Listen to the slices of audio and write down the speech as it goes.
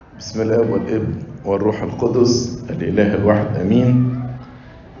بسم الله والابن والروح القدس الإله الواحد أمين.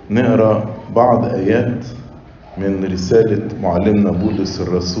 نقرأ بعض آيات من رسالة معلمنا بولس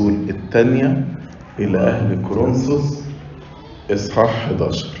الرسول الثانية إلى أهل كورنثوس إصحاح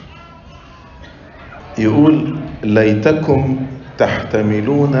 11. يقول: ليتكم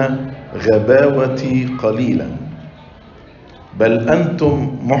تحتملون غباوتي قليلا، بل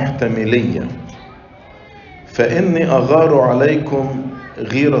أنتم محتملية، فإني أغار عليكم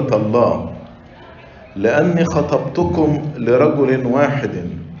غيرة الله، لأني خطبتكم لرجل واحد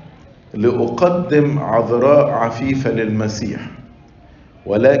لأقدم عذراء عفيفة للمسيح،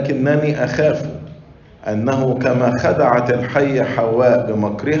 ولكنني أخاف أنه كما خدعت الحية حواء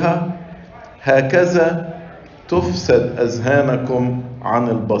بمكرها، هكذا تفسد أذهانكم عن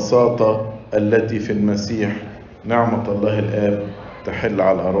البساطة التي في المسيح. نعمة الله الآب تحل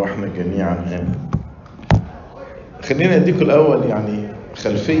على أرواحنا جميعا آمين. خلينا نديكم الأول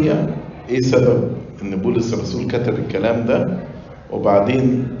خلفية إيه سبب إن بولس الرسول كتب الكلام ده،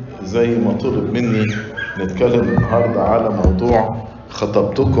 وبعدين زي ما طلب مني نتكلم النهاردة على موضوع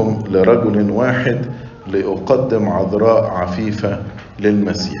خطبتكم لرجل واحد لأقدم عذراء عفيفة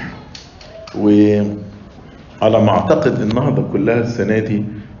للمسيح. وعلى ما أعتقد النهاردة كلها السنة دي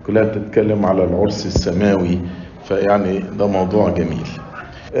كلها بتتكلم على العرس السماوي، ده موضوع جميل.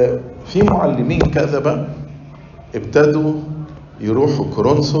 في معلمين كذبة ابتدوا يروحوا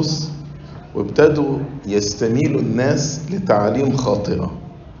كورنثوس وابتدوا يستميلوا الناس لتعاليم خاطئة،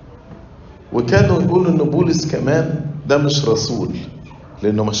 وكانوا يقولوا ان بولس كمان ده مش رسول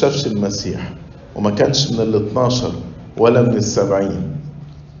لانه ما شافش المسيح وما كانش من 12 ولا من 70،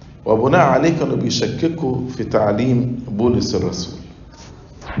 وبناء عليه كانوا بيشككوا في تعليم بولس الرسول.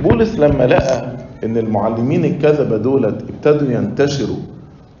 بولس لما لقى ان المعلمين الكذبة دولت ابتدوا ينتشروا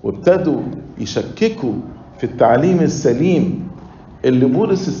وابتدوا يشككوا في التعليم السليم اللي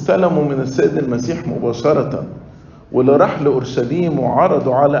بولس استلمه من السيد المسيح مباشرة، واللي راح لأورشليم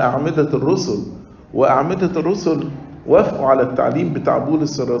وعرضوا على أعمدة الرسل، وأعمدة الرسل وافقوا على التعليم بتاع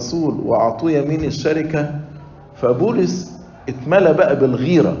بولس الرسول وأعطوه يمين الشركة، فبولس اتملى بقى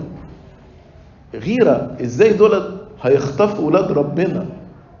بالغيرة. غيرة ازاي دول هيخطفوا ولاد ربنا،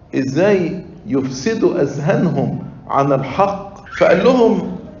 ازاي يفسدوا أذهانهم عن الحق. فقال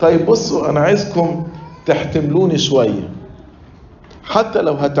لهم: طيب بصوا، أنا عايزكم تحتملوني شوية، حتى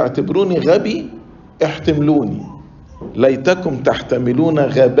لو هتعتبروني غبي احتملوني. ليتكم تحتملون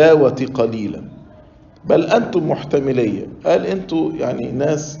غباوتي قليلا، بل أنتم محتملية. قال أنتوا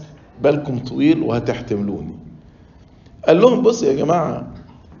ناس بالكم طويل وهتحتملوني. قال لهم: بصوا يا جماعة،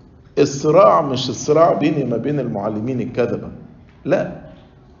 الصراع مش الصراع بيني ما بين المعلمين الكذبة، لا،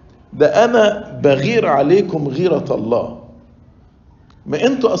 ده أنا بغير عليكم غيرة الله. ما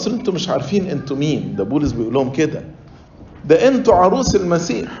انتوا اصلا انتوا مش عارفين انتوا مين. ده بولس بيقول لهم كده، ده انتوا عروس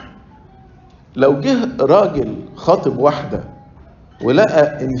المسيح. لو جه راجل خاطب واحدة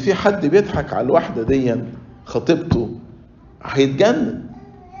ولقى ان في حد بيضحك على الواحدة دي خطيبته، هيتجنن،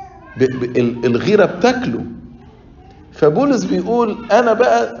 الغيرة بتاكله. فبولس بيقول: انا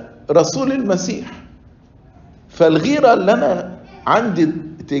بقى رسول المسيح، فالغيرة اللي انا عندي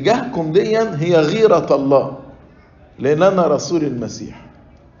تجاهكم دي هي غيرة الله، لأن أنا رسول المسيح.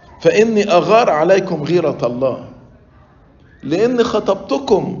 فإني أغار عليكم غيرة الله، لأني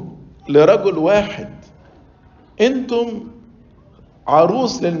خطبتكم لرجل واحد. أنتم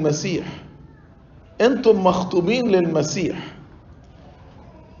عروس للمسيح، أنتم مخطوبين للمسيح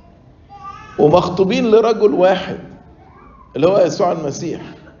ومخطوبين لرجل واحد اللي هو يسوع المسيح.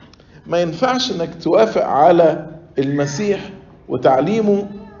 ما ينفعش انك توافق على المسيح وتعليمه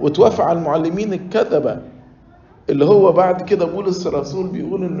وتوافق على المعلمين الكذبة اللي هو بعد كده بولس الرسول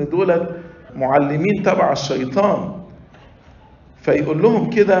بيقول ان دول معلمين تبع الشيطان. فيقول لهم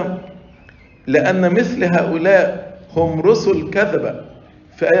كده: لأن مثل هؤلاء هم رسل كذبة،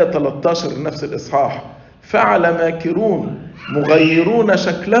 في آية 13 نفس الإصحاح، فعل ماكرون مغيرون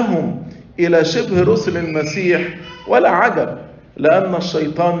شكلهم إلى شبه رسل المسيح، ولا عجب، لأن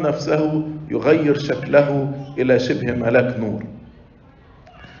الشيطان نفسه يغير شكله إلى شبه ملاك نور.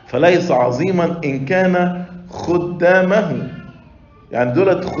 فليس عظيما إن كان خدامه،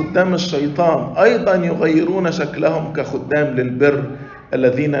 دولة خدام الشيطان أيضا يغيرون شكلهم كخدام للبر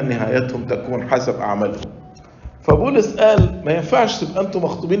الذين نهايتهم تكون حسب أعمالهم. فبولس قال: ما ينفعش تبقى أنتم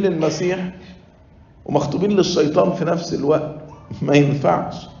مخطوبين للمسيح ومخطوبين للشيطان في نفس الوقت، ما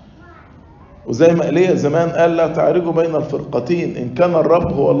ينفعش. وزي ما إيليا زمان قال: لا تعرجوا بين الفرقتين، إن كان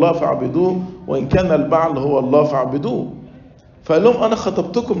الرب هو الله فاعبدوه، وإن كان البعل هو الله فاعبدوه. فقال لهم: أنا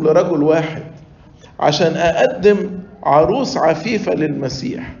خطبتكم لرجل واحد عشان أقدم عروس عفيفة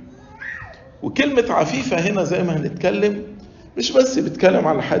للمسيح. وكلمة عفيفة هنا زي ما هنتكلم مش بس بيتكلم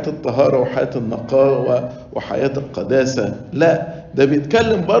على حياة الطهارة وحياة النقاوة وحياة القداسة، لا، ده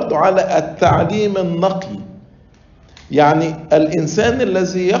بيتكلم برضو على التعليم النقي. يعني الإنسان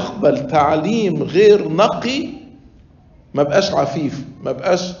الذي يقبل تعليم غير نقي ما بقاش عفيف، ما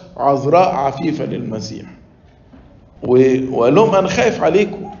بقاش عذراء عفيفة للمسيح. وقال لهم أنا خايف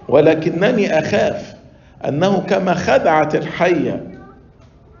عليكم، ولكنني أخاف أنه كما خدعت الحية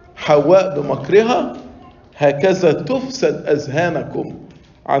حواء بمكرها هكذا تفسد أذهانكم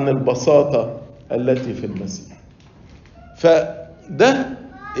عن البساطة التي في المسيح. فده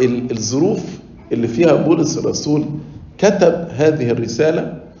الظروف اللي فيها بولس الرسول كتب هذه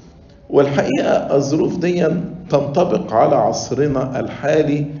الرسالة. والحقيقة الظروف دي تنطبق على عصرنا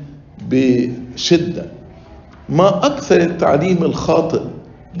الحالي بشدة. ما أكثر التعليم الخاطئ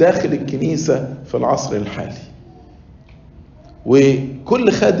داخل الكنيسة في العصر الحالي.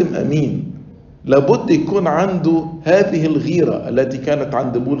 وكل خادم أمين لابد يكون عنده هذه الغيرة التي كانت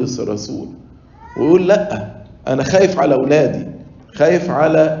عند بولس الرسول، ويقول لا، أنا خايف على أولادي، خايف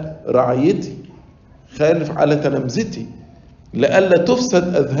على رعيتي، خايف على تلامذتي، لئلا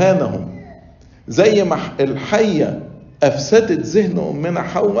تفسد أذهانهم زي ما الحية أفسدت ذهن أمنا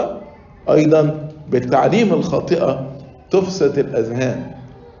حواء، أيضا بالتعليم الخاطئة تفسد الأذهان.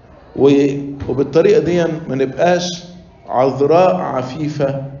 وبالطريقة دي ما نبقاش عذراء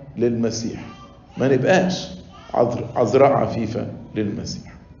عفيفة للمسيح، ما نبقاش عذراء عفيفة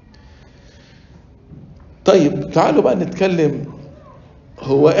للمسيح. طيب تعالوا بقى نتكلم،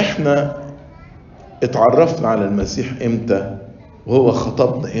 هو احنا اتعرفنا على المسيح امتى، وهو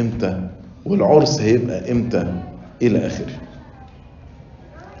خطبنا امتى، والعرس هيبقى امتى، الى اخره.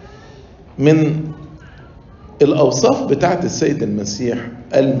 من الاوصاف بتاعت السيد المسيح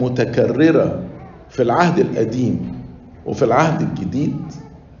المتكررة في العهد القديم وفي العهد الجديد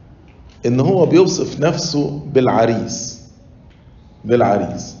ان هو بيوصف نفسه بالعريس.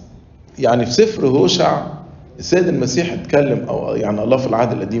 يعني في سفر هوشع السيد المسيح اتكلم، او يعني الله في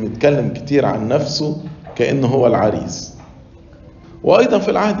العهد القديم اتكلم كتير عن نفسه كأنه هو العريس. وايضا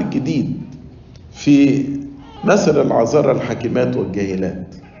في العهد الجديد في مثل العذارى الحكيمات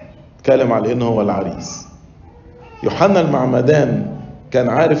والجاهلات اتكلم على انه هو العريس. يوحنا المعمدان كان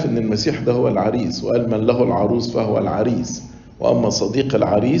عارف ان المسيح ده هو العريس، وقال من له العروس فهو العريس، واما صديق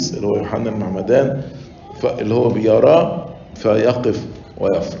العريس اللي هو يوحنا المعمدان اللي هو بيراه فيقف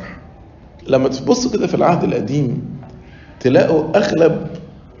ويفرح. لما تبصوا كده في العهد القديم تلاقوا اغلب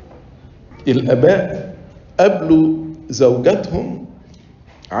الاباء قابلوا زوجاتهم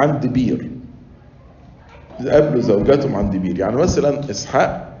عند بير. يعني مثلا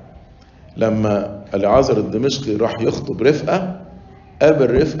اسحاق لما العازر الدمشقي راح يخطب رفقة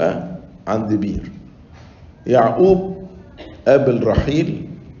قابل رفقة عند بير. يعقوب قابل رحيل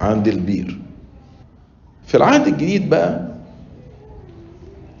عند البير. في العهد الجديد بقى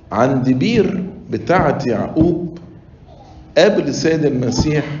عند بير بتاعة يعقوب قابل السيد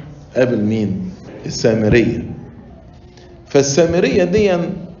المسيح، قابل مين؟ السامرية. فالسامرية دي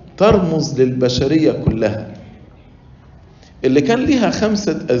ترمز للبشرية كلها اللي كان ليها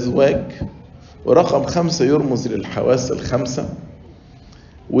 5 أزواج، ورقم 5 يرمز للحواس ال5.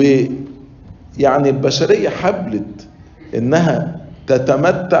 ويعني البشرية حبلت إنها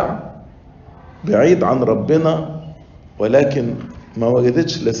تتمتع بعيد عن ربنا، ولكن ما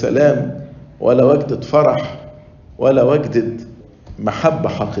وجدتش لا سلام ولا وجدت فرح ولا وجدت محبة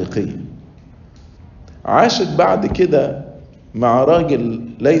حقيقية. عاشت بعد كده مع راجل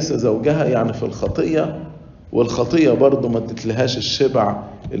ليس زوجها، يعني في الخطية، والخطية برضو ما ادتلهاش الشبع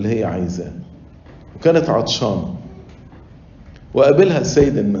اللي هي عايزاه، وكانت عطشانة. وقابلها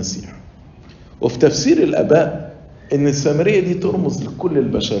السيد المسيح. وفي تفسير الآباء إن السامرية دي ترمز لكل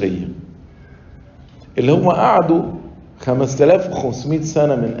البشرية اللي هم قعدوا 5500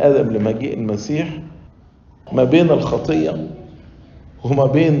 سنة من آدم لمجيء المسيح ما بين الخطية وما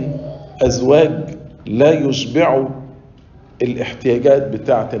بين أزواج لا يشبعوا الاحتياجات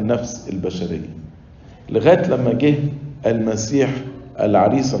بتاعة النفس البشرية، لغاية لما جه المسيح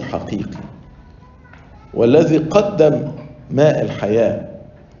العريس الحقيقي، والذي قدم ماء الحياة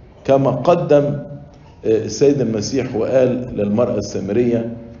كما قدم السيد المسيح وقال للمرأة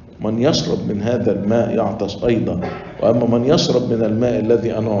السامرية من يشرب من هذا الماء يعطش أيضا، وأما من يشرب من الماء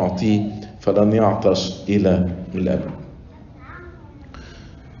الذي أنا أعطيه فلن يعطش إلى الأبد.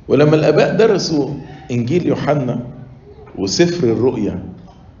 ولما الآباء درسوا إنجيل يوحنا وسفر الرؤيا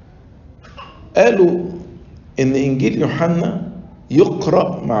قالوا إن إنجيل يوحنا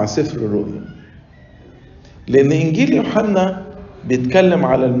يقرأ مع سفر الرؤيا، لأن إنجيل يوحنا بيتكلم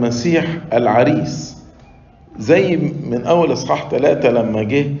على المسيح العريس، زي من أول إصحاح 3 لما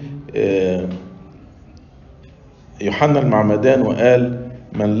جه يوحنا المعمدان وقال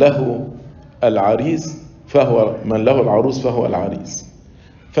من له العريس من له العروس فهو العريس.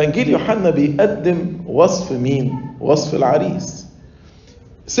 فإنجيل يوحنا بيقدم وصف مين؟ وصف العريس.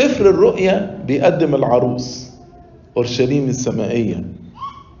 سفر الرؤيا بيقدم العروس أورشليم السمائية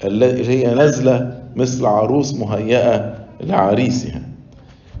اللي هي نازلة مثل عروس مهيئة لعريسها.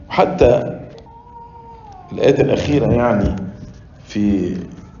 حتى الآية الأخيرة يعني في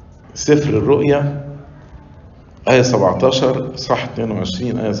سفر الرؤيا آية 17 صح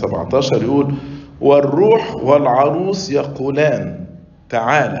 22 آية 17 يقول والروح والعروس يقولان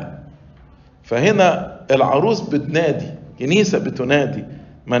تعالى. فهنا العروس بتنادي، كنيسة بتنادي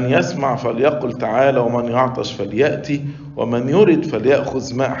من يسمع فليقل تعالى ومن يعطش فليأتي ومن يرد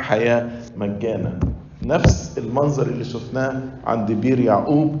فليأخذ ماء حياة مجانا. نفس المنظر اللي شفناه عند بير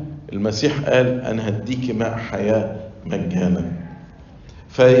يعقوب، المسيح قال أنا هديك ماء حياة مجانا.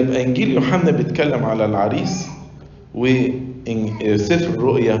 فيبقى إنجيل يوحنا بيتكلم على العريس وسفر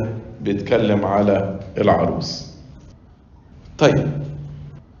الرؤيا بيتكلم على العروس. طيب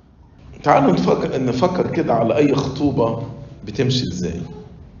تعالوا نفكر كده على أي خطوبة بتمشي إزاي.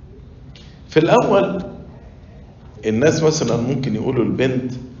 في الأول الناس مثلا ممكن يقولوا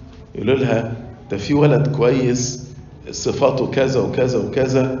البنت، يقولوا لها ده في ولد كويس صفاته كذا وكذا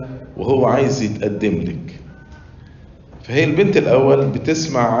وكذا وهو عايز يتقدم لك. فهي البنت الأول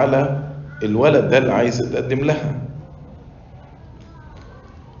بتسمع على الولد ده اللي عايز يتقدم لها.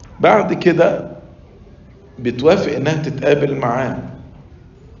 بعد كده بتوافق انها تتقابل معاه،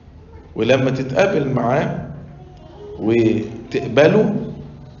 ولما تتقابل معاه وتقبله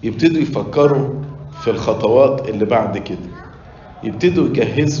يبتدوا يفكروا في الخطوات اللي بعد كده. يبتدوا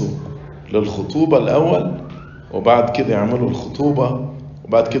يجهزوا للخطوبة الأول، وبعد كده يعملوا الخطوبة،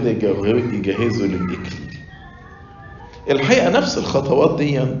 وبعد كده يجهزوا للإكليل. الحقيقة نفس الخطوات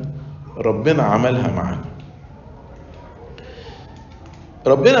دي ربنا عملها معنا.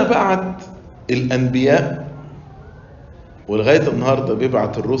 ربنا بعت الأنبياء، ولغاية النهاردة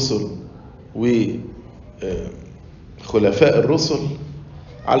بيبعت الرسل وخلفاء الرسل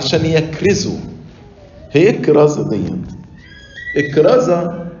علشان يكرزوا. هي الكرازة دي،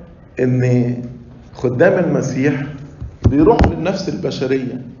 الكرازة ان خدام المسيح بيروحوا للنفس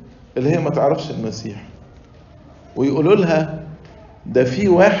البشرية اللي هي ما تعرفش المسيح ويقولوا لها ده في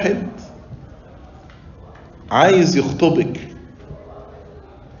واحد عايز يخطبك.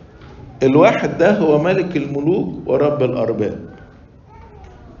 الواحد ده هو ملك الملوك ورب الأرباب،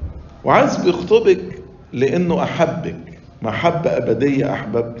 وعايز بيخطبك لأنه أحبك محبة أبدية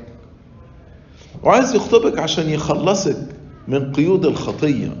أحببك، وعايز يخطبك عشان يخلصك من قيود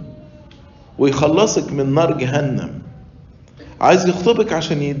الخطية ويخلصك من نار جهنم. عايز يخطبك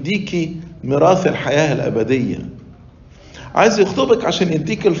عشان يديكي ميراث الحياة الأبدية. عايز يخطبك عشان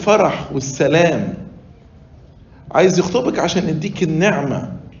يديك الفرح والسلام. عايز يخطبك عشان يديك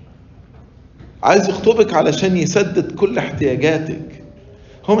النعمة. عايز يخطبك علشان يسدد كل احتياجاتك.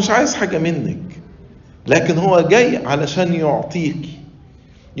 هو مش عايز حاجة منك، لكن هو جاي علشان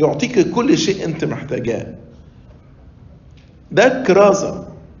يعطيك كل شيء انت محتاجاه. ده الكرازة.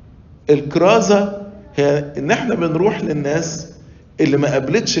 الكرازة هي ان احنا بنروح للناس اللي ما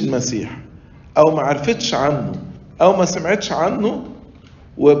قابلتش المسيح او ما عرفتش عنه او ما سمعتش عنه،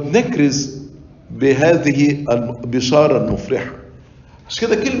 وبنكرز بهذه البشارة المفرحة. عشان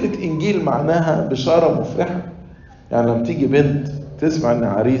كده كلمة إنجيل معناها بشارة مفرحة. يعني لما تيجي بنت تسمع إن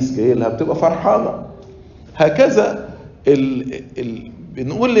عريس جاي لها بتبقى فرحانة. هكذا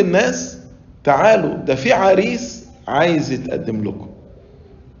بنقول للناس تعالوا ده في عريس عايز يتقدم لكم.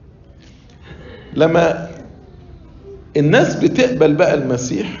 لما الناس بتقبل بقى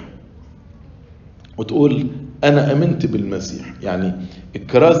المسيح وتقول أنا أمنت بالمسيح، يعني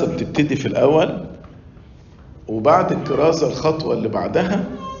الكرازة بتبتدي في الأول، وبعد الكرازة الخطوة اللي بعدها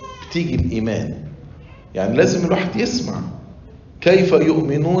بتيجي الإيمان. يعني لازم الواحد يسمع. كيف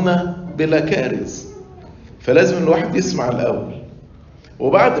يؤمنون بلا كارز؟ فلازم الواحد يسمع الأول،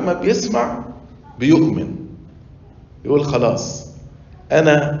 وبعد ما بيسمع بيؤمن، يقول خلاص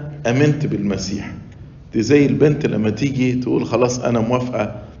أنا أمنت بالمسيح. دي زي البنت لما تيجي تقول خلاص أنا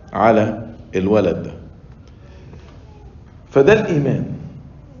موافقة على الولد ده. فده الإيمان.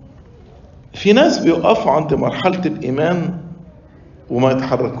 في ناس بيقفوا عند مرحلة الإيمان وما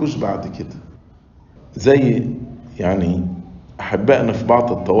يتحركوش بعد كده، زي يعني أحبائنا في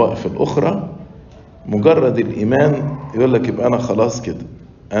بعض الطوائف الأخرى، مجرد الإيمان يقول لك يبقى أنا خلاص كده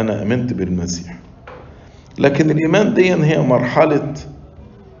أنا أمنت بالمسيح. لكن الإيمان دي هي مرحلة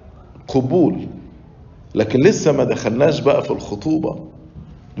قبول، لكن لسه ما دخلناش بقى في الخطوبة،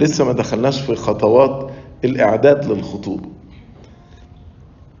 لسه ما دخلناش في خطوات الإعداد للخطوبة.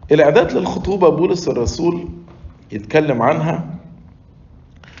 الإعداد للخطوبة بولس الرسول يتكلم عنها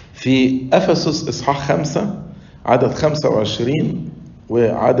في أفسس إصحاح 5 عدد 25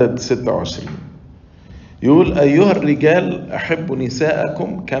 وعدد 26. يقول: أيها الرجال أحبوا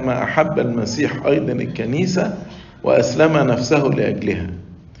نساءكم كما أحب المسيح أيضا الكنيسة وأسلم نفسه لأجلها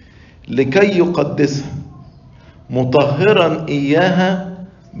لكي يقدسها مطهرا إياها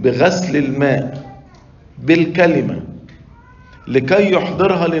بغسل الماء بالكلمة لكي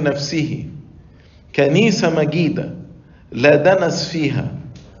يحضرها لنفسه كنيسة مجيدة لا دنس فيها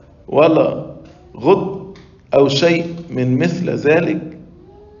ولا غض أو شيء من مثل ذلك،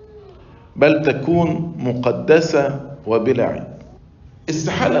 بل تكون مقدسة وبلا عيب.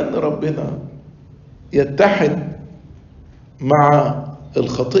 استحالة أن ربنا يتحد مع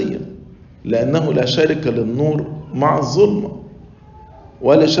الخطية، لأنه لا شركة للنور مع الظلمة،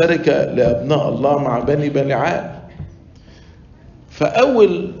 ولا شركة لأبناء الله مع بني بلعام.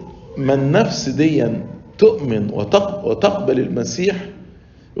 فأول ما النفس دي تؤمن وتقبل المسيح،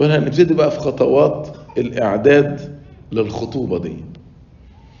 يقول هنبتدي بقى في خطوات الإعداد للخطوبة دي.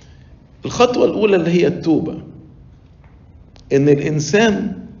 الخطوة الأولى اللي هي التوبة، إن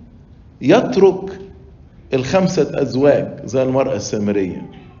الإنسان يترك 5 أزواج زي المرأة السامرية،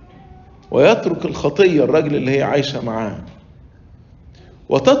 ويترك الخطية الراجل اللي هي عايشة معاه،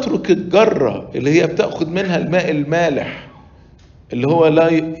 وتترك الجرة اللي هي بتأخذ منها الماء المالح اللي هو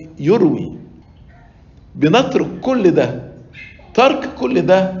لا يروي. بنترك كل ده، ترك كل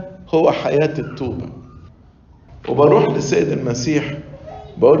ده هو حياة التوبة. وبروح للسيد المسيح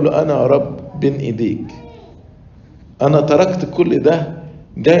بقول له: أنا يا رب بين إيديك، أنا تركت كل ده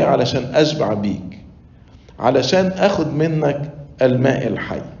جاي علشان أشبع بيك، علشان أخد منك الماء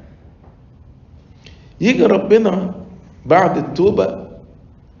الحي. يجي ربنا بعد التوبة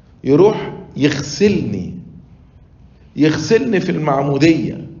يروح يغسلني في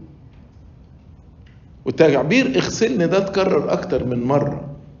المعمودية. وتعبير اغسلني ده اتكرر أكتر من مرة.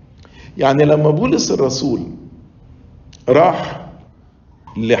 يعني لما بولس الرسول راح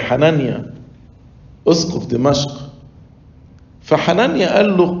لحنانيا أسقف دمشق، فحنانيا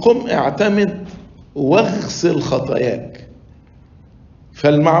قال له: قم اعتمد واغسل خطاياك.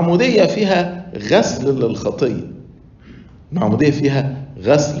 فالمعمودية فيها غسل للخطية، المعمودية فيها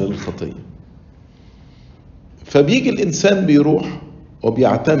غسل للخطية. فبيجي الإنسان بيروح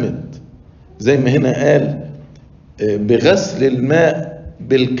وبيعتمد زي ما هنا قال بغسل الماء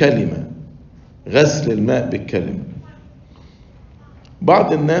بالكلمة، غسل الماء بالكلمة.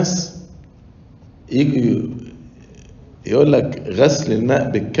 بعض الناس يجي يقول لك غسل الماء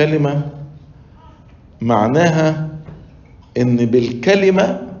بالكلمة معناها ان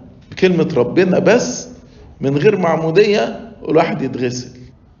بالكلمة، بكلمة ربنا بس، من غير معمودية الواحد يتغسل.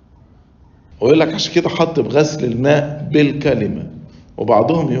 ويقول لك عشان كده حط بغسل الماء بالكلمة.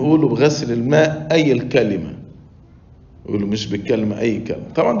 وبعضهم يقولوا بغسل الماء أي الكلمة، يقولوا مش بالكلمة أي كلمة.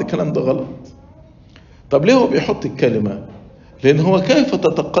 طبعا ده الكلام ده غلط. طب ليه هو بيحط الكلمة؟ لأن هو كيف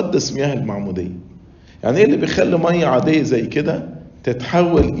تتقدس مياه المعمودية؟ يعني ايه اللي بيخلي مية عادية زي كده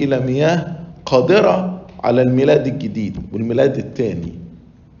تتحول إلى مياه قادرة على الميلاد الجديد والميلاد التاني؟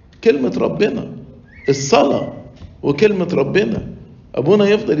 كلمة ربنا، الصلاة وكلمة ربنا. أبونا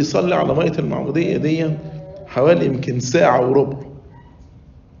يفضل يصلي على مية المعمودية دي حوالي يمكن ساعة وربع،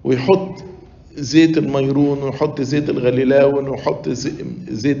 ويحط زيت الميرون ويحط زيت الغليلاون ويحط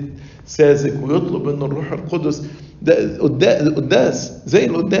زيت ساذج، ويطلب من الروح القدس. ده قداس زي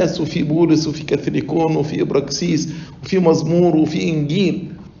القداس، وفي بولس وفي كاثوليكون وفي إبراكسيس وفي مزمور وفي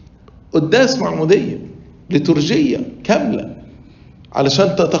إنجيل. قداس معمودية ليتورجية كاملة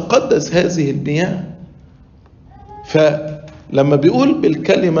علشان تتقدس هذه المياه. فلما بيقول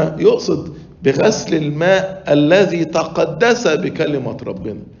بالكلمة يقصد بغسل الماء الذي تقدس بكلمة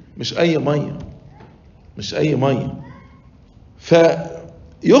ربنا، مش أي مية، مش أي مية.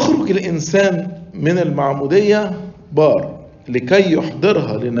 فيخرج الإنسان من المعمودية بار لكي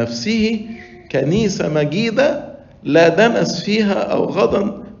يحضرها لنفسه كنيسة مجيدة لا دنس فيها أو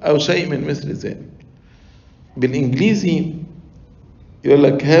غضن أو شيء من مثل ذلك. بالإنجليزي يقول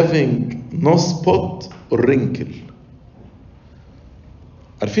لك having no spot or wrinkle.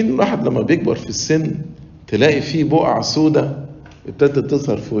 عارفين الواحد لما بيكبر في السن تلاقي فيه بقع سودة ابتدت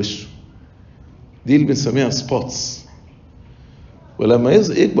تظهر في وشه، دي اللي بنسميها سبوتس. ولما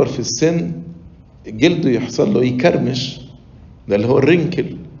يكبر في السن جلده يحصل له يكرمش، ده اللي هو الرينكل.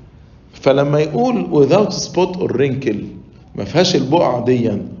 فلما يقول without spot or wrinkle ما فيهاش البقع دي،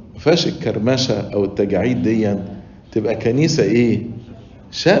 ما فيهاش الكرمشة او التجاعيد دي، تبقى كنيسة ايه؟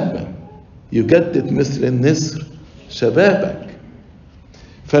 شابة يجدد مثل النسر شبابك.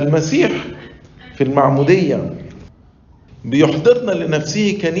 فالمسيح في المعمودية بيحضرنا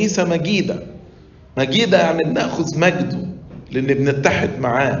لنفسه كنيسة مجيدة مجيدة يعني بناخذ مجده لأن بنتحد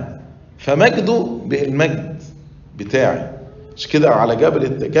معاه، فمجده بقى المجد بتاعي. مش كده على جبل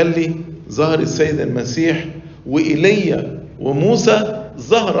التجلي ظهر السيد المسيح، وإيليا وموسى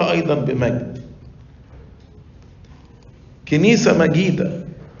ظهر أيضا بمجد. كنيسة مجيدة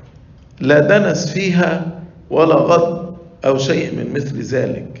لا دنس فيها ولا غض أو شيء من مثل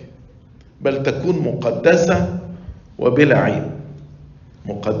ذلك، بل تكون مقدسة وبلا عيب.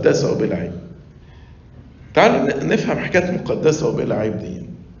 مقدسة وبلا عيب. تعالوا نفهم حكاية مقدسة وبلا عيب دي.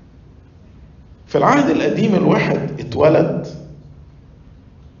 في العهد القديم الواحد اتولد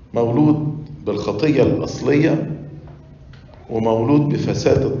مولود بالخطية الأصلية ومولود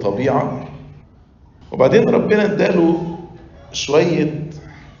بفساد الطبيعة، وبعدين ربنا اداله شوية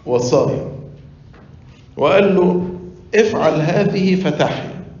وصايا وقال له افعل هذه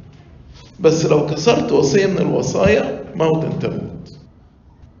فتحيا، بس لو كسرت وصية من الوصايا موتا تموت.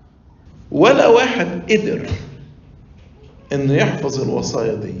 ولا واحد قدر انه يحفظ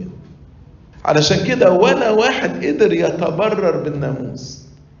الوصايا دي، علشان كده ولا واحد قدر يتبرر بالناموس،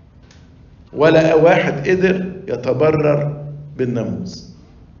 ولا واحد قدر يتبرر بالناموس.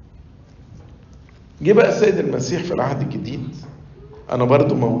 جه بقى السيد المسيح في العهد الجديد، انا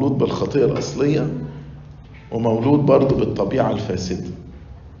برضو مولود بالخطية الاصلية ومولود برضو بالطبيعة الفاسدة،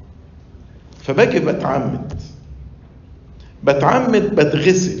 فباجي بتعمد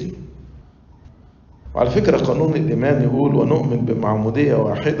بتغسل. وعلى فكرة قانون الإيمان يقول ونؤمن بمعمودية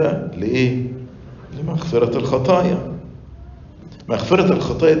واحدة لإيه؟ لمغفرة الخطايا. مغفرة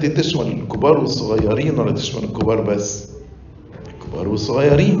الخطايا دي تشمل الكبار والصغيرين ولا تشمل الكبار بس؟ الكبار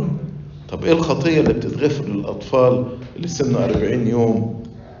والصغيرين. طب إيه الخطية اللي بتتغفر للأطفال اللي سنه 40 يوم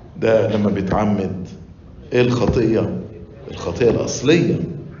ده لما بيتعمد؟ إيه الخطية؟ الخطية الأصلية.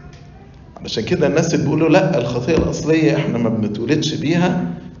 علشان كده الناس اللي بيقولوا لا الخطية الأصلية إحنا ما بنتولدش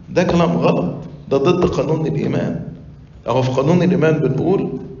بيها، ده كلام غلط، ده ضد قانون الإيمان. أهو في قانون الإيمان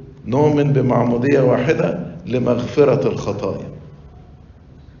بنقول نؤمن بمعمودية واحدة لمغفرة الخطايا.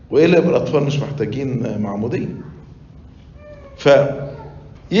 وإيه اللي الأطفال مش محتاجين معمودية؟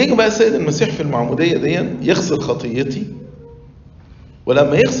 فيجي بقى السيد المسيح في المعمودية دي يغسل خطيتي،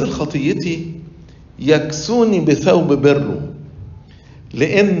 ولما يغسل خطيتي يكسوني بثوب بره،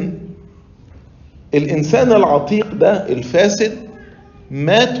 لأن الإنسان العتيق ده الفاسد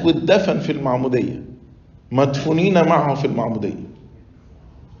مات واتدفن في المعمودية، مدفونين معه في المعمودية.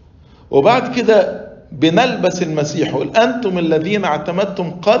 وبعد كده بنلبس المسيح، وقال أنتم الذين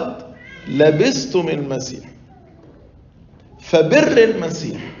اعتمدتم قد لبستم المسيح. فبر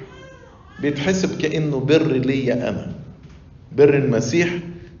المسيح بيتحسب كأنه بر لي أنا. بر المسيح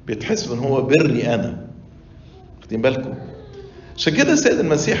بيتحسب ان هو بري أنا. واخدين بالكم؟ عشان كده السيد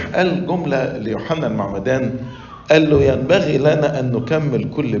المسيح قال جملة ليوحنا المعمدان، قال له ينبغي لنا أن نكمل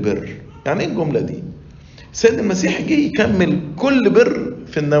كل بر. يعني ايه الجملة دي؟ السيد المسيح جه يكمل كل بر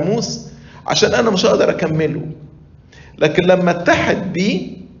في الناموس عشان أنا مش هقدر أكمله، لكن لما اتحد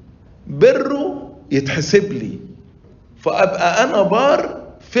بيه بره يتحسب لي، فأبقى أنا بار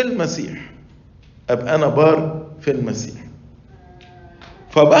في المسيح. أبقى أنا بار في المسيح،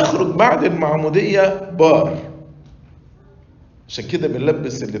 فبخرج بعد المعمودية بار. عشان كده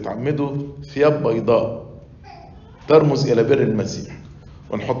بنلبس اللي اتعمدوا ثياب بيضاء ترمز إلى بر المسيح،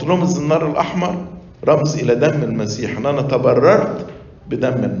 ونحط لهم الزنار الأحمر رمز إلى دم المسيح، أن أنا تبررت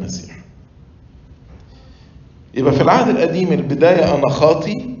بدم المسيح. يبقى في العهد القديم البداية أنا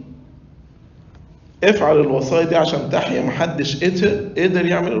خاطي، افعل الوصايا دي عشان تحيا. محدش قدر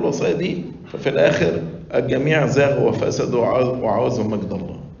يعمل الوصايا دي، ففي الآخر الجميع زاغوا وفسدوا وعوزوا مجد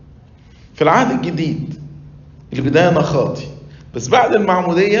الله. في العهد الجديد البداية أنا خاطي، بس بعد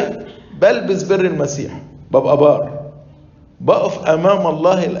المعمودية بلبس بر المسيح، ببقى بار، بقف أمام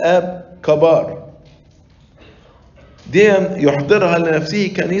الله الآب كبار. دي يحضرها لنفسه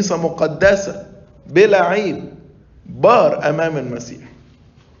كنيسة مقدسة بلا عيب، بار أمام المسيح.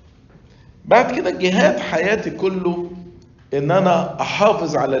 بعد كده جهاد حياتي كله إن أنا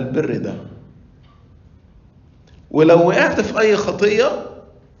أحافظ على البر ده، ولو وقعت في أي خطية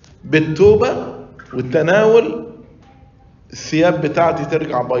بالتوبة والتناول الثياب بتاعتي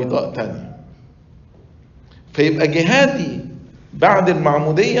ترجع بيضاء تاني. فيبقى جهادي بعد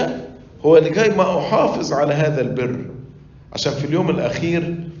المعمودية هو لكي ما أحافظ على هذا البر، عشان في اليوم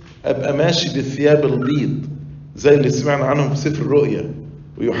الأخير أبقى ماشي بالثياب البيض زي اللي سمعنا عنهم في سفر الرؤيا.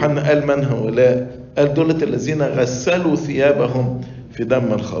 ويوحنا قال من هؤلاء؟ قال دولة الذين غسلوا ثيابهم في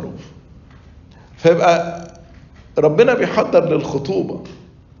دم الخروف. فيبقى ربنا بيحضر للخطوبة،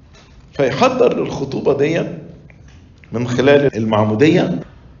 فيحضر للخطوبة دي من خلال المعمودية،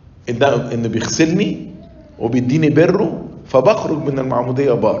 إنه بيغسلني وبيديني بره، فبخرج من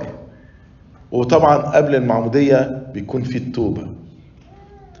المعمودية بار. وطبعا قبل المعمودية بيكون في التوبة،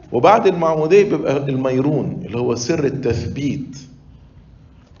 وبعد المعمودية بيبقى الميرون اللي هو سر التثبيت.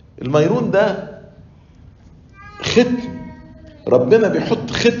 الميرون ده ختم، ربنا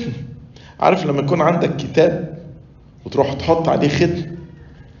بيحط ختم. عارف لما يكون عندك كتاب وتروح تحط عليه ختم؟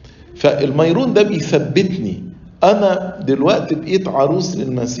 فالميرون ده بيثبتني، انا دلوقتي بقيت عروس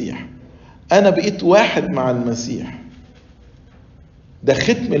للمسيح، انا بقيت واحد مع المسيح. ده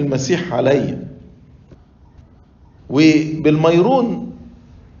ختم المسيح عليا. وبالميرون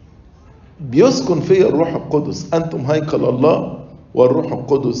بيسكن فيا الروح القدس، انتم هيكل الله والروح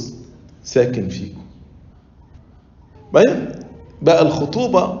القدس ساكن فيكم. بقى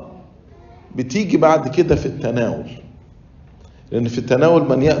الخطوبة بتيجي بعد كده في التناول، لأن في التناول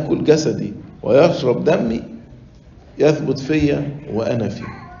من يأكل جسدي ويشرب دمي يثبت فيا وأنا فيه،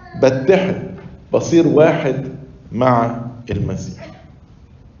 بتحد، بصير واحد مع المسيح.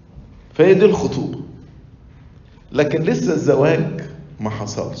 فهي دي الخطوبة. لكن لسه الزواج ما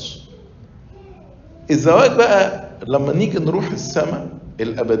حصلش. الزواج بقى لما نيجي نروح السماء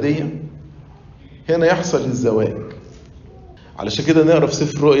الأبدية هنا يحصل الزواج. علشان كده نقرأ في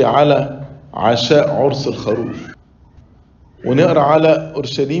سفر الرؤيا على عشاء عرس الخروف، ونقرأ على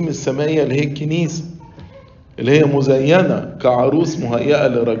أورشليم السمائية اللي هي الكنيسة اللي هي مزينة كعروس مهيئة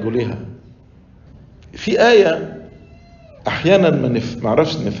لرجلها. في آية أحيانا ما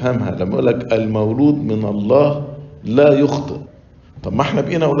نعرفش نفهمها لما يقول لك المولود من الله لا يخطئ. طب ما احنا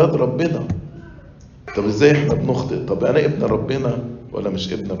بقينا أولاد ربنا، طب ازاي احنا بنخطئ؟ طب أنا ابن ربنا ولا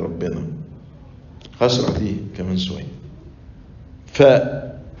مش ابن ربنا؟ هشرح دي كمان شوية.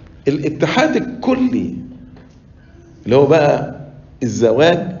 فالاتحاد الكلي اللي هو بقى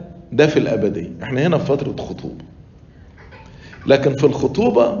الزواج ده في الأبدية. احنا هنا في فترة خطوبة، لكن في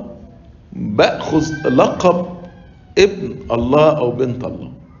الخطوبة بأخذ لقب ابن الله أو بنت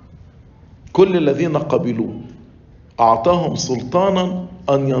الله. كل الذين قبلوه أعطاهم سلطانا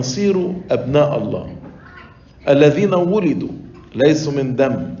أن يصيروا أبناء الله، الذين ولدوا ليسوا من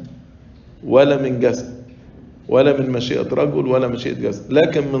دم ولا من جسد ولا من مشيئة رجل ولا مشيئة جسد،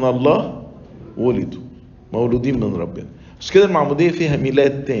 لكن من الله ولدوا، مولودين من ربنا. مش كده المعمودية فيها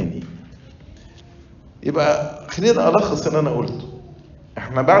ميلاد تاني. يبقى خلينا ألخص اللي أنا قلته.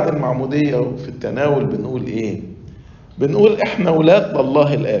 احنا بعد المعمودية وفي التناول بنقول ايه؟ بنقول احنا أولاد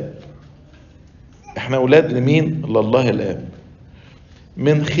لله الآب. احنا أولاد لمين؟ لله الآب،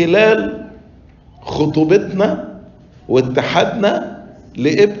 من خلال خطوبتنا واتحادنا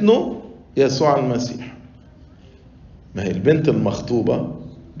لابنه يسوع المسيح. ما هي البنت المخطوبة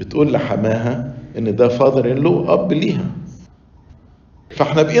بتقول لحماها ان ده فاذر له، اب ليها.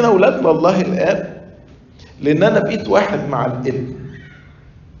 فاحنا بقينا اولاد لله الاب لان انا بقيت واحد مع الابن.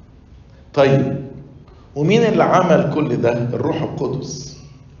 طيب ومين اللي عمل كل ده؟ الروح القدس.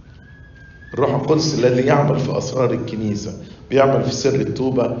 الروح القدس الذي يعمل في اسرار الكنيسة، بيعمل في سر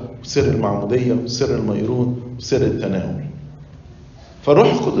التوبة وسر المعمودية وسر الميرون وسر التناول.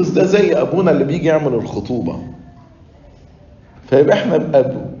 فالروح القدس ده زي ابونا اللي بيجي يعمل الخطوبة. فيبقى احنا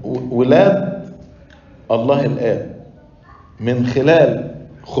ولاد الله الآب من خلال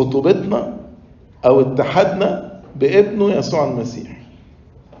خطوبتنا او اتحادنا بابنه يسوع المسيح،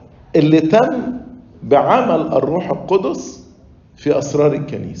 اللي تم بعمل الروح القدس في اسرار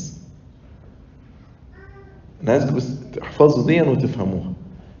الكنيسة. انا عايزكم بس تحفظوا دي وتفهموها.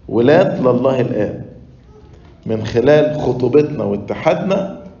 ولاد لله الآب من خلال خطوبتنا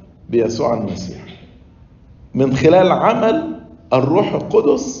واتحادنا بيسوع المسيح، من خلال عمل الروح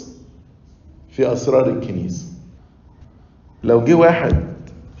القدس في أسرار الكنيسة. لو جه واحد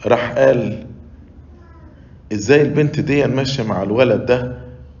راح قال ازاي البنت دي ماشية مع الولد ده،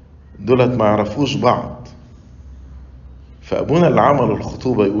 دولت ما يعرفوش بعض، فأبونا اللي عمل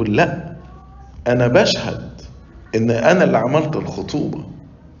الخطوبة يقول لا، أنا بشهد إن أنا اللي عملت الخطوبة،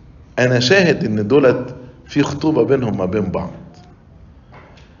 أنا شاهد إن دولت في خطوبة بينهم ما بين بعض.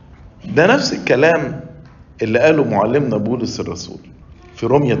 ده نفس الكلام اللي قاله معلمنا بولس الرسول في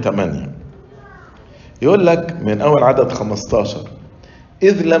رومية 8. يقول لك من أول عدد 15: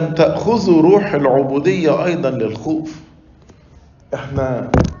 إذ لم تأخذوا روح العبودية أيضا للخوف.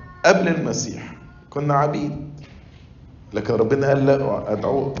 إحنا قبل المسيح كنا عبيد، لكن ربنا قال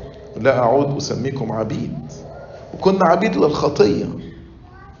لا أعود أسميكم عبيد. وكنا عبيد للخطية،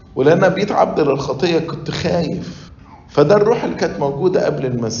 ولأن بقيت عبد للخطية كنت خايف. فده الروح اللي كانت موجودة قبل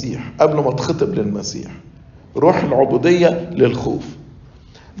المسيح، قبل ما تخطب للمسيح، روح العبودية للخوف.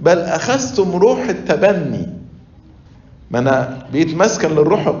 بل أخذتم روح التبني. ما أنا بقيت مسكن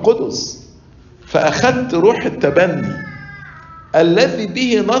للروح القدس، فأخذت روح التبني الذي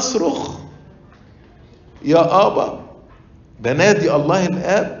به نصرخ يا آبا. بنادي الله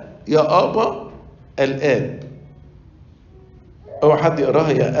الآب يا آبا الآب. اوعى حد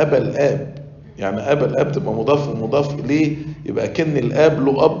يقراها يا أبا الآب، يعني أبا الآب تبقى مضاف ومضاف إليه، يبقى كأن الآب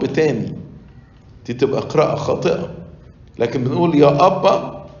له أب تاني، دي تبقى قراءة خاطئة. لكن بنقول يا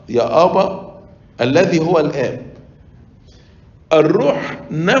أبا، يا أبا الذي هو الآب. الروح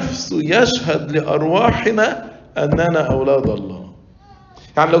نفسه يشهد لأرواحنا أننا أولاد الله.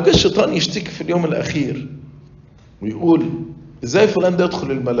 يعني لو جه الشيطان يشتكي في اليوم الأخير ويقول إزاي فلان ده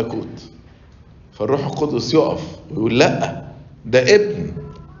يدخل الملكوت، فالروح القدس يقف ويقول لا، ده ابن،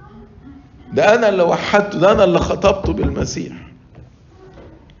 ده أنا اللي وحدته، ده أنا اللي خطبته بالمسيح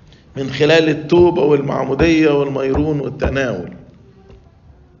من خلال التوبة والمعمودية والميرون والتناول.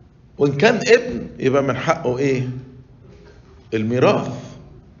 وإن كان ابن يبقى من حقه إيه؟ الميراث،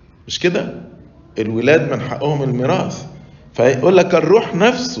 مش كده؟ الولاد من حقهم الميراث. فيقول لك الروح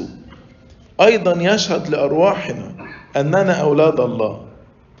نفسه أيضا يشهد لأرواحنا أننا أولاد الله،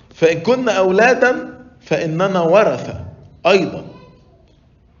 فإن كنا أولادا فإننا ورثة أيضا.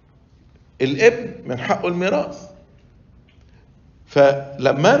 الابن من حقه الميراث.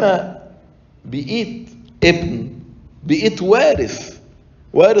 فلما أنا بقيت ابن بقيت وارث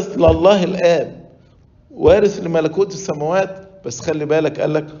لله الآب، وارث لملكوت السماوات. بس خلي بالك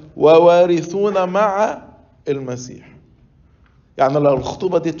قال لك ووارثون مع المسيح. يعني لو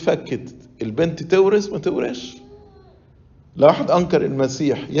الخطوبة دي اتفكت البنت تورث ما تورثش، لو واحد أنكر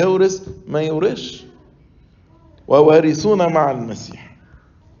المسيح يورث ما يورثش، ووارثون مع المسيح.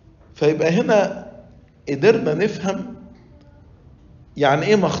 فيبقى هنا قدرنا نفهم يعني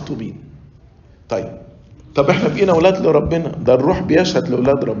ايه مخطوبين. طب احنا بقينا اولاد لربنا، ده الروح بيشهد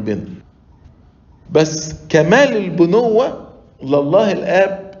لاولاد ربنا. بس كمال البنوة لله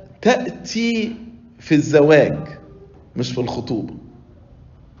الآب تأتي في الزواج مش في الخطوبة.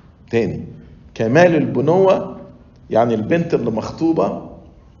 تاني، كمال البنوة يعني البنت اللي مخطوبة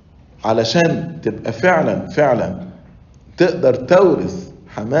علشان تبقى فعلا تقدر تورث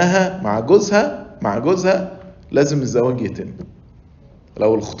حماها مع جوزها لازم الزواج يتم.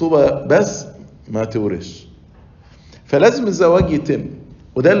 لو الخطوبة بس ما تورثش، فلازم الزواج يتم.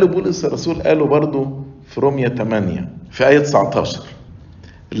 وده اللي بولس الرسول قاله برضو في رومية 8 في آية 19: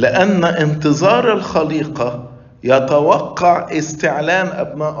 لأن انتظار الخليقة يتوقع استعلان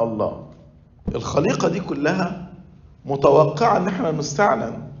أبناء الله. الخليقة دي كلها متوقعة ان احنا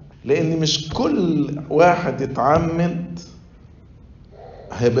نستعلن، لأن مش كل واحد يتعمد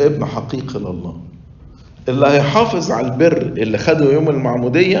هيبقى ابن حقيقي لله. اللي هيحافظ على البر اللي خده يوم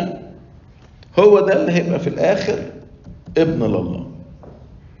المعمودية هو ده اللي هيبقى في الآخر ابن لله.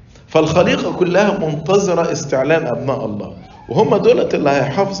 فالخليقة كلها منتظرة استعلان أبناء الله، وهم دولت اللي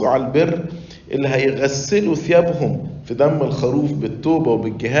هيحافظوا على البر، اللي هيغسلوا ثيابهم في دم الخروف بالتوبة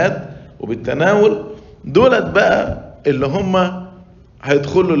وبالجهاد وبالتناول. دولت بقى اللي هم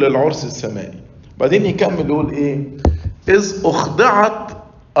هيدخلوا للعرس السمائي. بعدين يكمل يقول ايه؟ إذ أخضعت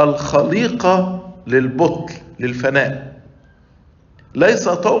الخليقة للبطل، للفناء، ليس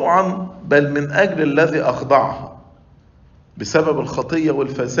طوعا بل من أجل الذي أخضعها بسبب الخطية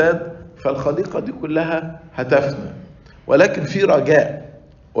والفساد. فالخليقة دي كلها هتفنى، ولكن في رجاء،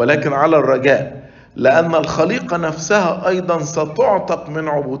 ولكن على الرجاء، لأن الخليقة نفسها أيضا ستعتق من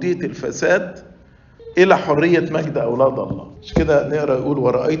عبودية الفساد إلى حرية مجد أولاد الله. مش كده نقرأ يقول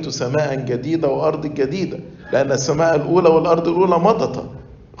ورأيت سماء جديدة وأرض جديدة، لأن السماء الأولى والأرض الأولى مضت،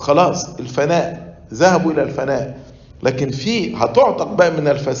 خلاص الفناء، ذهبوا إلى الفناء، لكن في هتعتق بقى من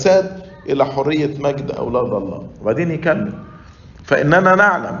الفساد إلى حرية مجد أولاد الله. وبعدين يكمل: فإننا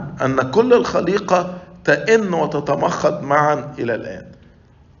نعلم أن كل الخليقة تئن وتتمخض معا إلى الآن.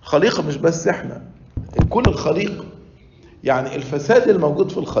 خليقة مش بس إحنا، كل الخليقة. يعني الفساد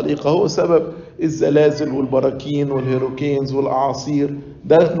الموجود في الخليقة هو سبب الزلازل والبراكين والهيروكينز والأعاصير،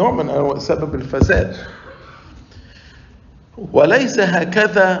 ده نوع من سبب الفساد. وليس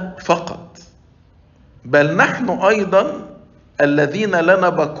هكذا فقط، بل نحن أيضا الذين لنا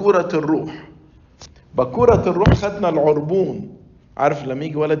بكورة الروح. بكورة الروح خدنا العربون. عارف لما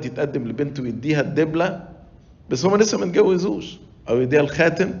يجي ولد يتقدم لبنت ويديها الدبلة بس هم لسه ما اتجوزوش، أو يديها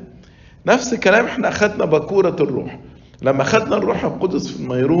الخاتم، نفس الكلام احنا أخدنا بكورة الروح. لما خدنا الروح القدس في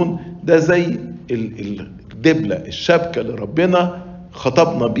الميرون، ده زي الدبلة، الشبكة اللي ربنا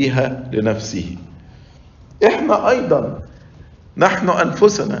خطبنا بيها لنفسه. احنا أيضا نحن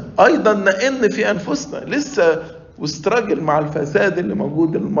أنفسنا أيضا نئن في أنفسنا، لسه واستراجل مع الفساد اللي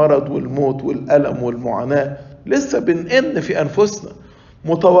موجود، المرض والموت والألم والمعاناة، لسه بنئن في أنفسنا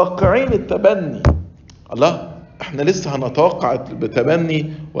متوقعين التبني. الله، احنا لسه هنتوقع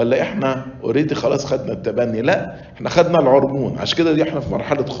بتبني ولا احنا اوريدي خلاص خدنا التبني؟ لا، احنا خدنا العربون، عشان كده دي احنا في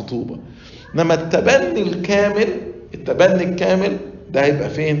مرحلة خطوبة. انما التبني الكامل ده هيبقى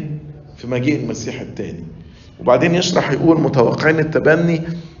فين؟ في مجيء المسيح الثاني. وبعدين يشرح يقول متوقعين التبني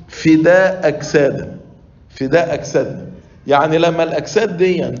فداء أجسادنا. فداء أجسادنا يعني لما الأجساد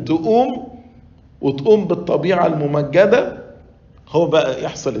دي تقوم بالطبيعة الممجدة، هو بقى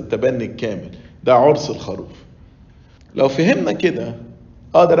يحصل التبني الكامل. ده عرس الخروف. لو فهمنا كده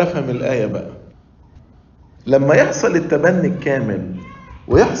أقدر أفهم الآية بقى. لما يحصل التبني الكامل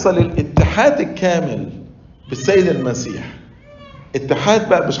ويحصل الاتحاد الكامل بالسيد المسيح، اتحاد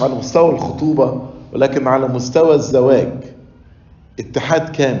بقى مش على مستوى الخطوبة ولكن على مستوى الزواج، اتحاد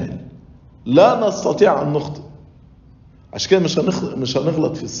كامل لا نستطيع أن نخطئ. عشان كده مش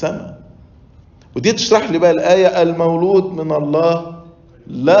هنغلط في السماء. ودي تشرح لي بقى الآية المولود من الله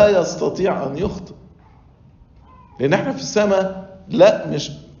لا يستطيع أن يخطئ. لأن احنا في السماء لا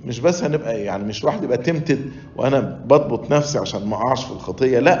مش بس هنبقى يعني مش واحد يبقى تمتد وأنا بضبط نفسي عشان ما أقعش في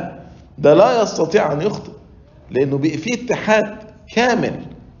الخطية، لا، ده لا يستطيع أن يخطئ لأنه بقى فيه اتحاد كامل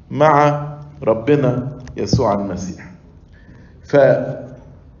مع ربنا يسوع المسيح.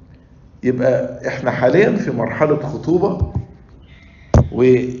 يبقى احنا حاليا في مرحلة خطوبة،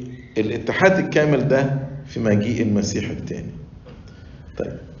 والاتحاد الكامل ده في مجيء المسيح الثاني.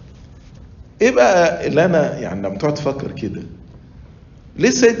 طيب ايه بقى اللي انا يعني لما تقعد تفكر كده، ليه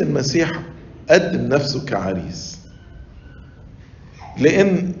السيد المسيح قدم نفسه كعريس؟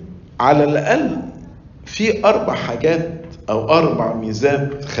 لان على الاقل في 4 حاجات او 4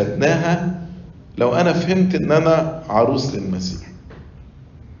 ميزات خدناها لو انا فهمت ان انا عروس للمسيح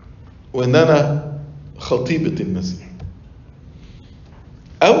وان انا خطيبة المسيح.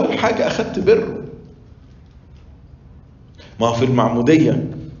 اول حاجة اخدت بره. ما هو في المعمودية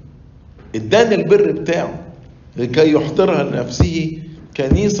اداني البر بتاعه لكي يحضرها لنفسه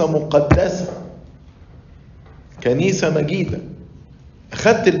كنيسة مقدسة، كنيسة مجيدة.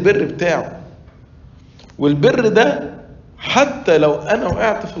 اخدت البر بتاعه، والبر ده حتى لو انا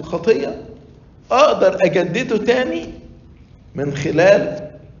وقعت في الخطية اقدر اجدده تاني من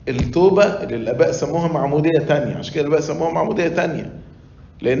خلال التوبة اللي الاباء سموها معمودية تانية. عشان كده الاباء سموها معمودية تانية،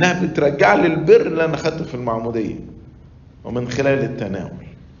 لانها بترجع لي البر اللي انا اخدته في المعمودية ومن خلال التناول.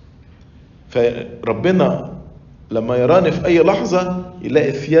 فربنا لما يراني في اي لحظة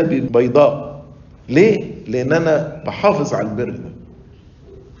يلاقي ثيابي بيضاء. ليه؟ لان انا بحافظ على البر ده.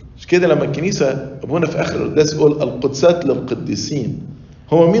 مش كده لما الكنيسة ابونا في اخر القداس يقول القدسات للقديسين.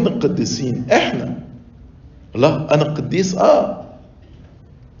 هو مين القديسين؟ احنا. لا انا قديس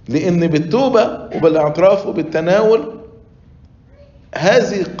لان بالتوبة وبالاعتراف وبالتناول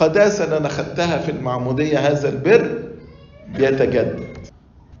هذه القداسة اللي انا خدتها في المعمودية، هذا البر بيتجدد.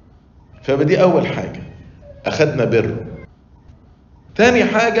 فبدي اول حاجة اخدنا بر. تاني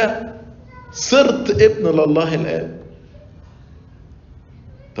حاجة صرت ابن لله الاب.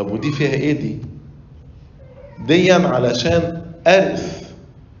 طب ودي فيها ايه دي علشان ارث،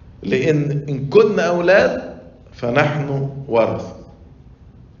 لان ان كنا اولاد فنحن ورث.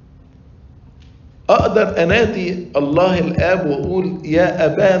 اقدر انادي الله الاب واقول يا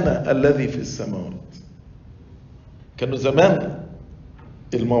ابانا الذي في السماوات. كانوا زمان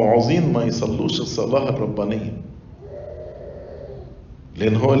الموعظين ما يصلوش الصلاة الربانية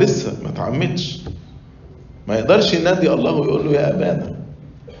لان هو لسه ما تعمدش، ما يقدرش ينادي الله ويقول له يا ابانا.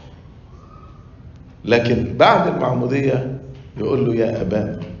 لكن بعد المعمودية يقول له يا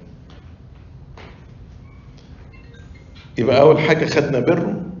ابانا. يبقى اول حاجة خدنا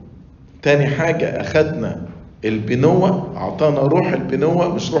بره. تاني حاجة اخدنا البنوة، اعطانا روح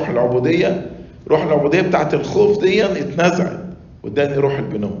البنوة مش روح العبودية. روح العبودية بتاعت الخوف دي اتنزعت واداني روح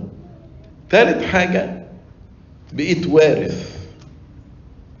البنوة. تالت حاجة بقيت وارث.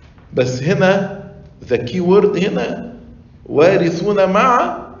 بس هنا the key word هنا وارثون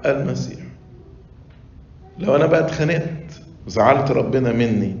مع المسيح. لو انا بقى اتخانقت وزعلت ربنا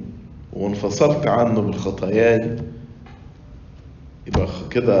مني وانفصلت عنه بالخطاياي، يبقى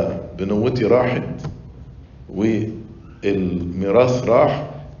كده بنوتي راحت والميراث راح،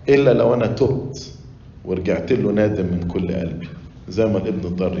 الا لو انا تبت ورجعت له نادم من كل قلبي زي ما الابن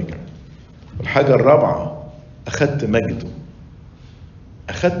الضال رجع. الحاجة الرابعة اخدت مجده.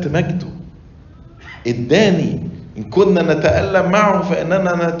 اخدت مجده اداني ان كنا نتألم معه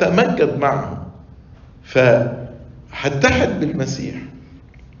فاننا نتمجد معه. فهتحد بالمسيح.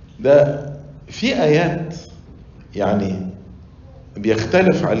 ده في ايات يعني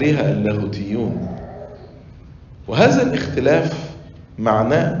بيختلف عليها اللاهوتيون، وهذا الاختلاف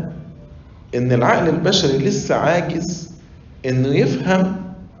معناه ان العقل البشري لسه عاجز انه يفهم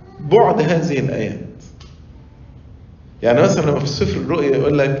بعد هذه الايات. يعني مثلا لما في سفر الرؤيا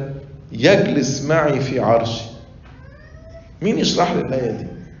يقول لك يجلس معي في عرشي. مين يشرح لي الايه دي؟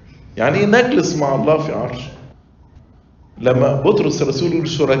 يعني ايه نجلس مع الله في عرشه؟ لما بطرس الرسول يقول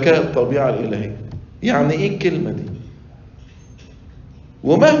شركاء الطبيعة الإلهية، يعني إيه الكلمة دي؟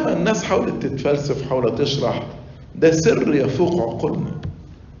 ومهما الناس حاولت تتفلسف، حاولت تشرح، ده سر يفوق عقولنا،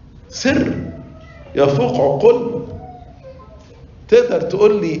 سر يفوق عقولنا. تقدر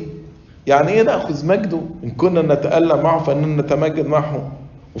تقول لي يعني ايه ناخذ مجده ان كنا نتألم معه فاننا نتمجد معه،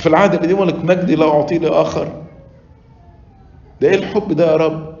 وفي العهد القديم يقول لك مجدي لا اعطيه لاخر؟ ده ايه الحب ده يا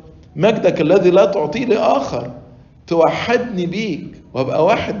رب؟ مجدك الذي لا تعطيه لاخر، توحدني بيك وابقى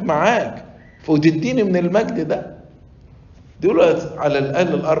واحد معاك وتديني من المجد ده. دول على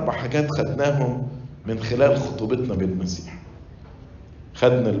الاقل الاربع حاجات خدناهم من خلال خطوبتنا بالمسيح.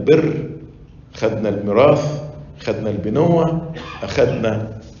 خدنا البر، خدنا الميراث، خدنا البنوة،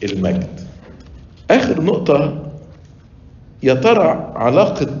 أخدنا المجد. آخر نقطة، يا ترى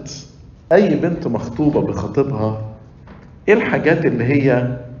علاقة أي بنت مخطوبة بخطيبها إيه الحاجات اللي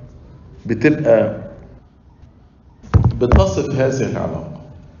هي بتبقى بتصف هذه العلاقة،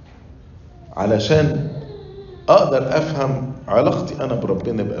 علشان أقدر أفهم علاقتي أنا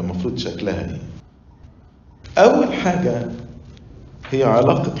بربنا بقى المفروض شكلها إيه. أول حاجة هي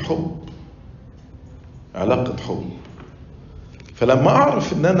علاقة حب، علاقة حب. فلما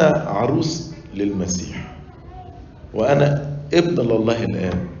أعرف إن أنا عروس للمسيح، وأنا ابن لله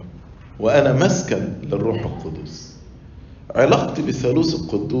الآب، وأنا مسكن للروح القدس، علاقتي بالثالوث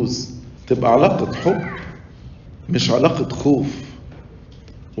القدوس تبقى علاقة حب مش علاقة خوف.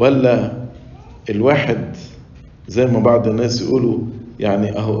 ولا الواحد زي ما بعض الناس يقولوا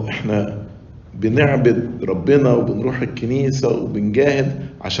يعني أهو إحنا بنعبد ربنا وبنروح الكنيسة وبنجاهد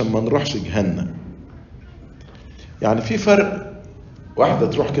عشان ما نروحش جهنم. يعني في فرق، واحدة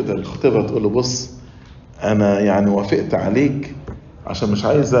تروح كده لخطيبها تقول له بص أنا يعني وافقت عليك عشان مش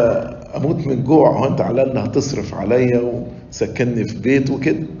عايزة أموت من الجوع، وأنت على اللي هتصرف عليا وتسكنني في بيت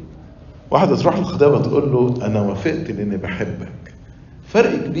وكده. واحدة تروح لخطيبها تقول له أنا وافقت لأني بحبك.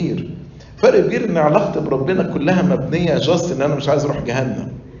 فرق كبير، فرق كبير. إن علاقتي بربنا كلها مبنية جاست إن أنا مش عايز أروح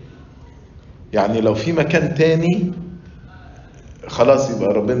جهنم. يعني لو في مكان تاني خلاص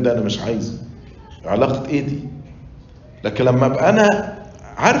يبقى ربنا ده أنا مش عايزه. علاقة إيه دي؟ لكن لما أبقى أنا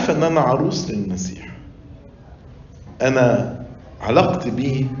عارفة إن أنا عروس للمسيح، أنا علاقتي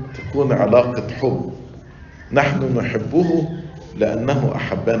بيه تكون علاقة حب. نحن نحبه لأنه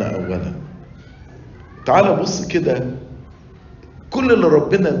أحبنا أولا. تعال بص كده، كل اللي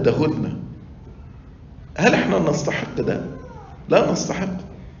ربنا اداهولنا هل احنا نستحق ده؟ لا نستحق،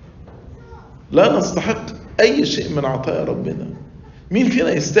 لا نستحق أي شيء من عطايا ربنا. مين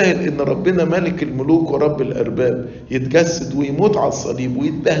فينا يستاهل إن ربنا ملك الملوك ورب الأرباب يتجسد ويموت على الصليب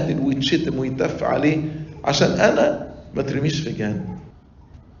ويتبهدل ويتشتم ويتف عليه عشان أنا ما ترميش في جهنم؟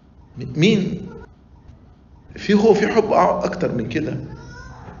 مين؟ في حب أكتر من كده؟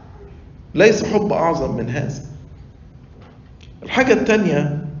 ليس حب أعظم من هذا. الحاجة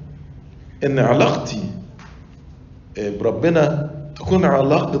التانية إن علاقتي بربنا تكون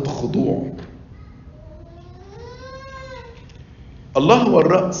علاقة خضوع. الله هو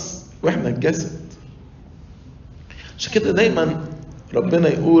الرأس وإحنا الجسد. عشان كده دايما ربنا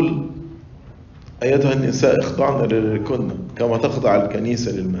يقول أيتها النساء اخضعن لرجلكن كما تخضع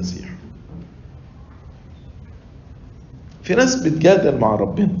الكنيسة للمسيح. في ناس بتجادل مع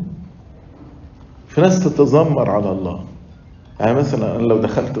ربنا، في ناس تتذمر على الله. يعني مثلا أنا لو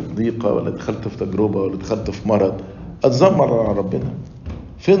دخلت في ضيقة ولا دخلت في تجربة ولا دخلت في مرض أتذمر على ربنا.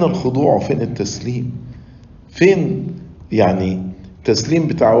 فين الخضوع وفين التسليم؟ فين يعني التسليم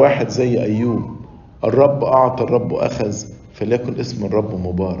بتاع واحد زي أيوب؟ الرب أعطى الرب أخذ فليكن اسم الرب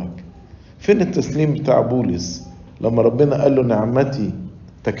مبارك. فين التسليم بتاع بولس لما ربنا قال له نعمتي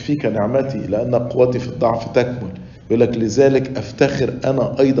تكفيك نعمتي لأن قوتي في الضعف تكمل؟ يقول لك لذلك أفتخر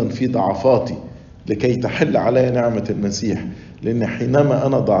أنا أيضا في ضعفاتي لكي تحل علي نعمة المسيح، لأن حينما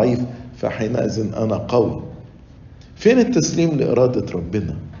أنا ضعيف فحينئذ أنا قوي. فين التسليم لإرادة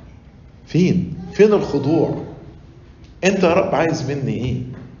ربنا؟ فين الخضوع؟ أنت يا رب عايز مني إيه؟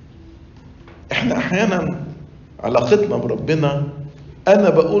 إحنا أحيانا علاقتنا بربنا أنا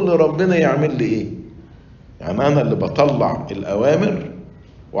بقول لربنا يعمل لي إيه؟ يعني أنا اللي بطلع الأوامر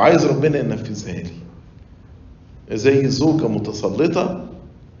وعايز ربنا ينفذها لي. زي زوجة متسلطة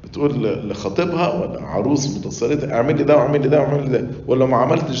بتقول لخطيبها ولا عروس متسلطة اعمل لي ده واعمل لي ده واعمل لي ده، ولا ما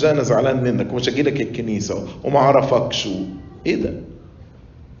عملتش ده انا زعلان منك ومش هجي لك الكنيسة وما اعرفكش ايه ده؟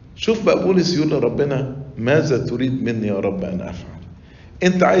 شوف بقى بولس يقول لربنا ماذا تريد مني يا رب ان افعل؟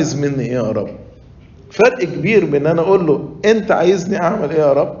 انت عايز مني ايه يا رب؟ فرق كبير بين انا اقول له انت عايزني اعمل ايه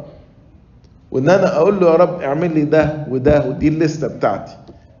يا رب، وان انا اقول له يا رب اعمل لي ده وده ودي الليسته بتاعتي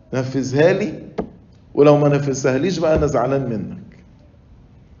نفذها لي، ولو ما نفذتهاليش بقى انا زعلان منك.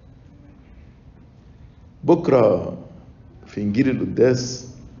 بكره في إنجيل القداس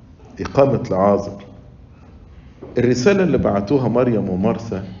إقامة لعازر، الرسالة اللي بعتوها مريم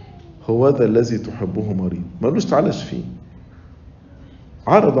ومرثا: هو ذا الذي تحبه مريض. ما قالوش تعالى اشفيه،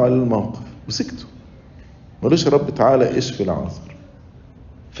 عرضوا على الموقف وسكتوا. ما قالوش يا رب تعالى اشفي لعازر.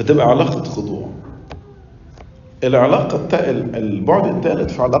 فتبقى علاقة خضوع. العلاقة البعد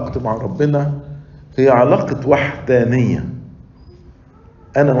الثالث في علاقتي مع ربنا هي علاقة وحدانية.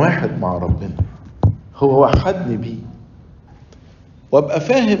 أنا واحد مع ربنا، هو وحدني بيه، وأبقى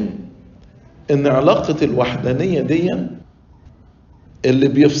فاهم إن علاقة الوحدانية دي اللي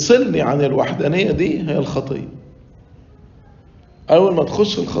بيفصلني عن الوحدانية دي هي الخطية. أول ما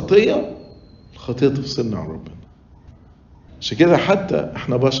تخش الخطية تفصلني عن ربنا. عشان كده حتى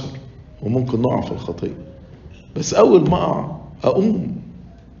احنا بشر وممكن نقع في الخطية، بس أول ما أقع أقوم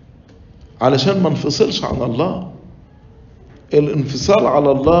علشان ما انفصلش عن الله. الانفصال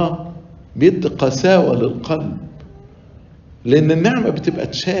على الله بيدي قساوة للقلب، لأن النعمة بتبقى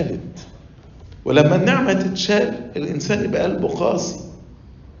اتشالت، ولما النعمة تتشال الإنسان يبقى قلبه قاسي.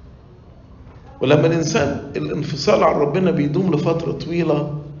 ولما الإنسان الانفصال عن ربنا بيدوم لفترة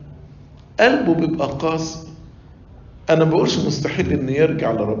طويلة قلبه بيبقى قاسي. أنا ما بقولش مستحيل إنه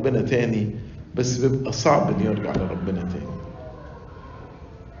يرجع لربنا تاني، بس بيبقى صعب إنه يرجع لربنا تاني.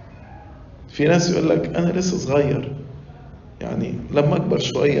 في ناس يقول لك أنا لسه صغير، يعني لما أكبر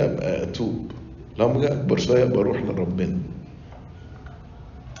شوية أبقى أتوب، لما أكبر شوية أبقى أروح لربنا.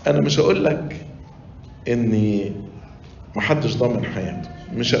 أنا مش هقول لك إني محدش ضامن حياته،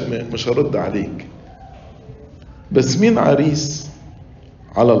 مش هرد عليك، بس مين عريس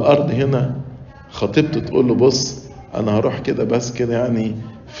على الأرض هنا خطيبته تقول له بص أنا هروح كده بس كده يعني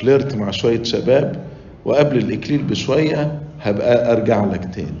فليرت مع شوية شباب وقبل الإكليل بشوية هبقى أرجع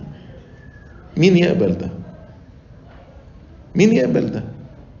لك تاني؟ مين يقبل ده؟ مين يقبل ده؟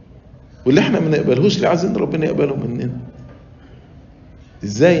 واللي احنا ما نقبلهوش ليه عايزين ربنا يقبله مننا؟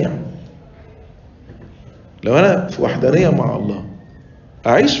 ازاي يعني؟ لو انا في وحدانية مع الله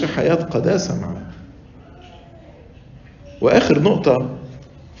اعيش في حياة قداسة معاه. واخر نقطة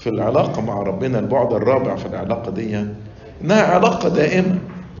في العلاقة مع ربنا، البعد الرابع في العلاقة دي، انها علاقة دائمة.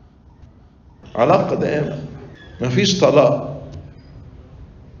 علاقة دائمة، مفيش طلاق.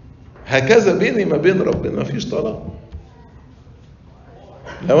 هكذا بيني ما بين ربنا مفيش طلاق.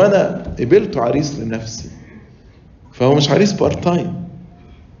 لو انا قبلت عريس لنفسي فهو مش عريس بارت تايم،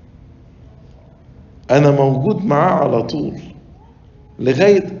 انا موجود معاه على طول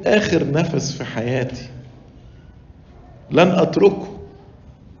لغاية اخر نفس في حياتي، لن اتركه.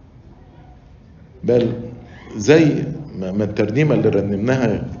 بل زي ما الترنيمة اللي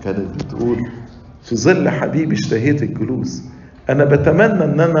رنمناها كانت بتقول: في ظل حبيبي اشتهيت الجلوس. انا بتمنى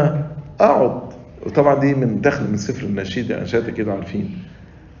ان انا اقعد، وطبعا دي من داخل من سفر النشيد، انشاد كده عارفين.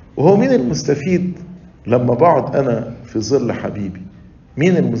 وهو مين المستفيد لما بقعد انا في ظل حبيبي؟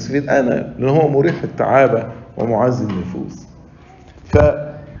 مين المستفيد؟ انا، لان هو مريح التعابة ومعزي النفوس.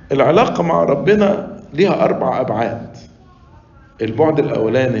 فالعلاقة مع ربنا ليها 4 أبعاد. البعد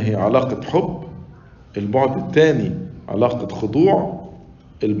الاولاني هي علاقة حب، البعد الثاني علاقة خضوع،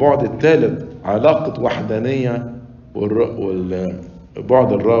 البعد الثالث علاقة وحدانية،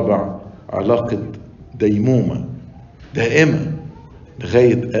 والبعد الرابع علاقة ديمومة دائمة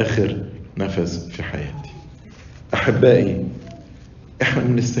لغاية آخر نفس في حياتي. أحبائي، إحنا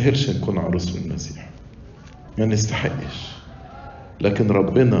ما نستاهلش نكون عروس من المسيح، ما نستحقش، لكن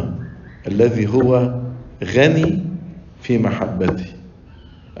ربنا الذي هو غني في محبتي،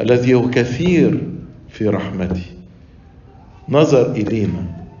 الذي هو كثير في رحمتي، نظر إلينا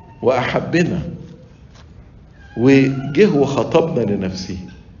وأحبنا وجه وخطبنا لنفسه.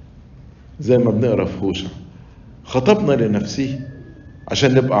 زي ما بنقرأ في هوشع، خطبنا لنفسه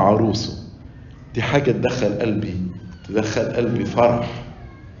عشان نبقى عروسه. دي حاجة تدخل قلبي فرح،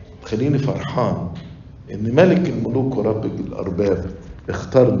 تخليني فرحان إن ملك الملوك ورب الأرباب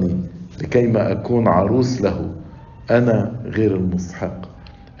اختارني لكي ما أكون عروس له، أنا غير المستحق.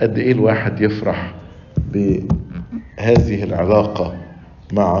 قد إيه الواحد يفرح بهذه العلاقة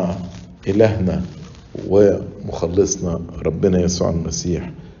مع إلهنا ومخلصنا ربنا يسوع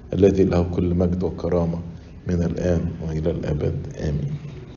المسيح، الذي له كل مجد وكرامة من الآن وإلى الأبد. آمين.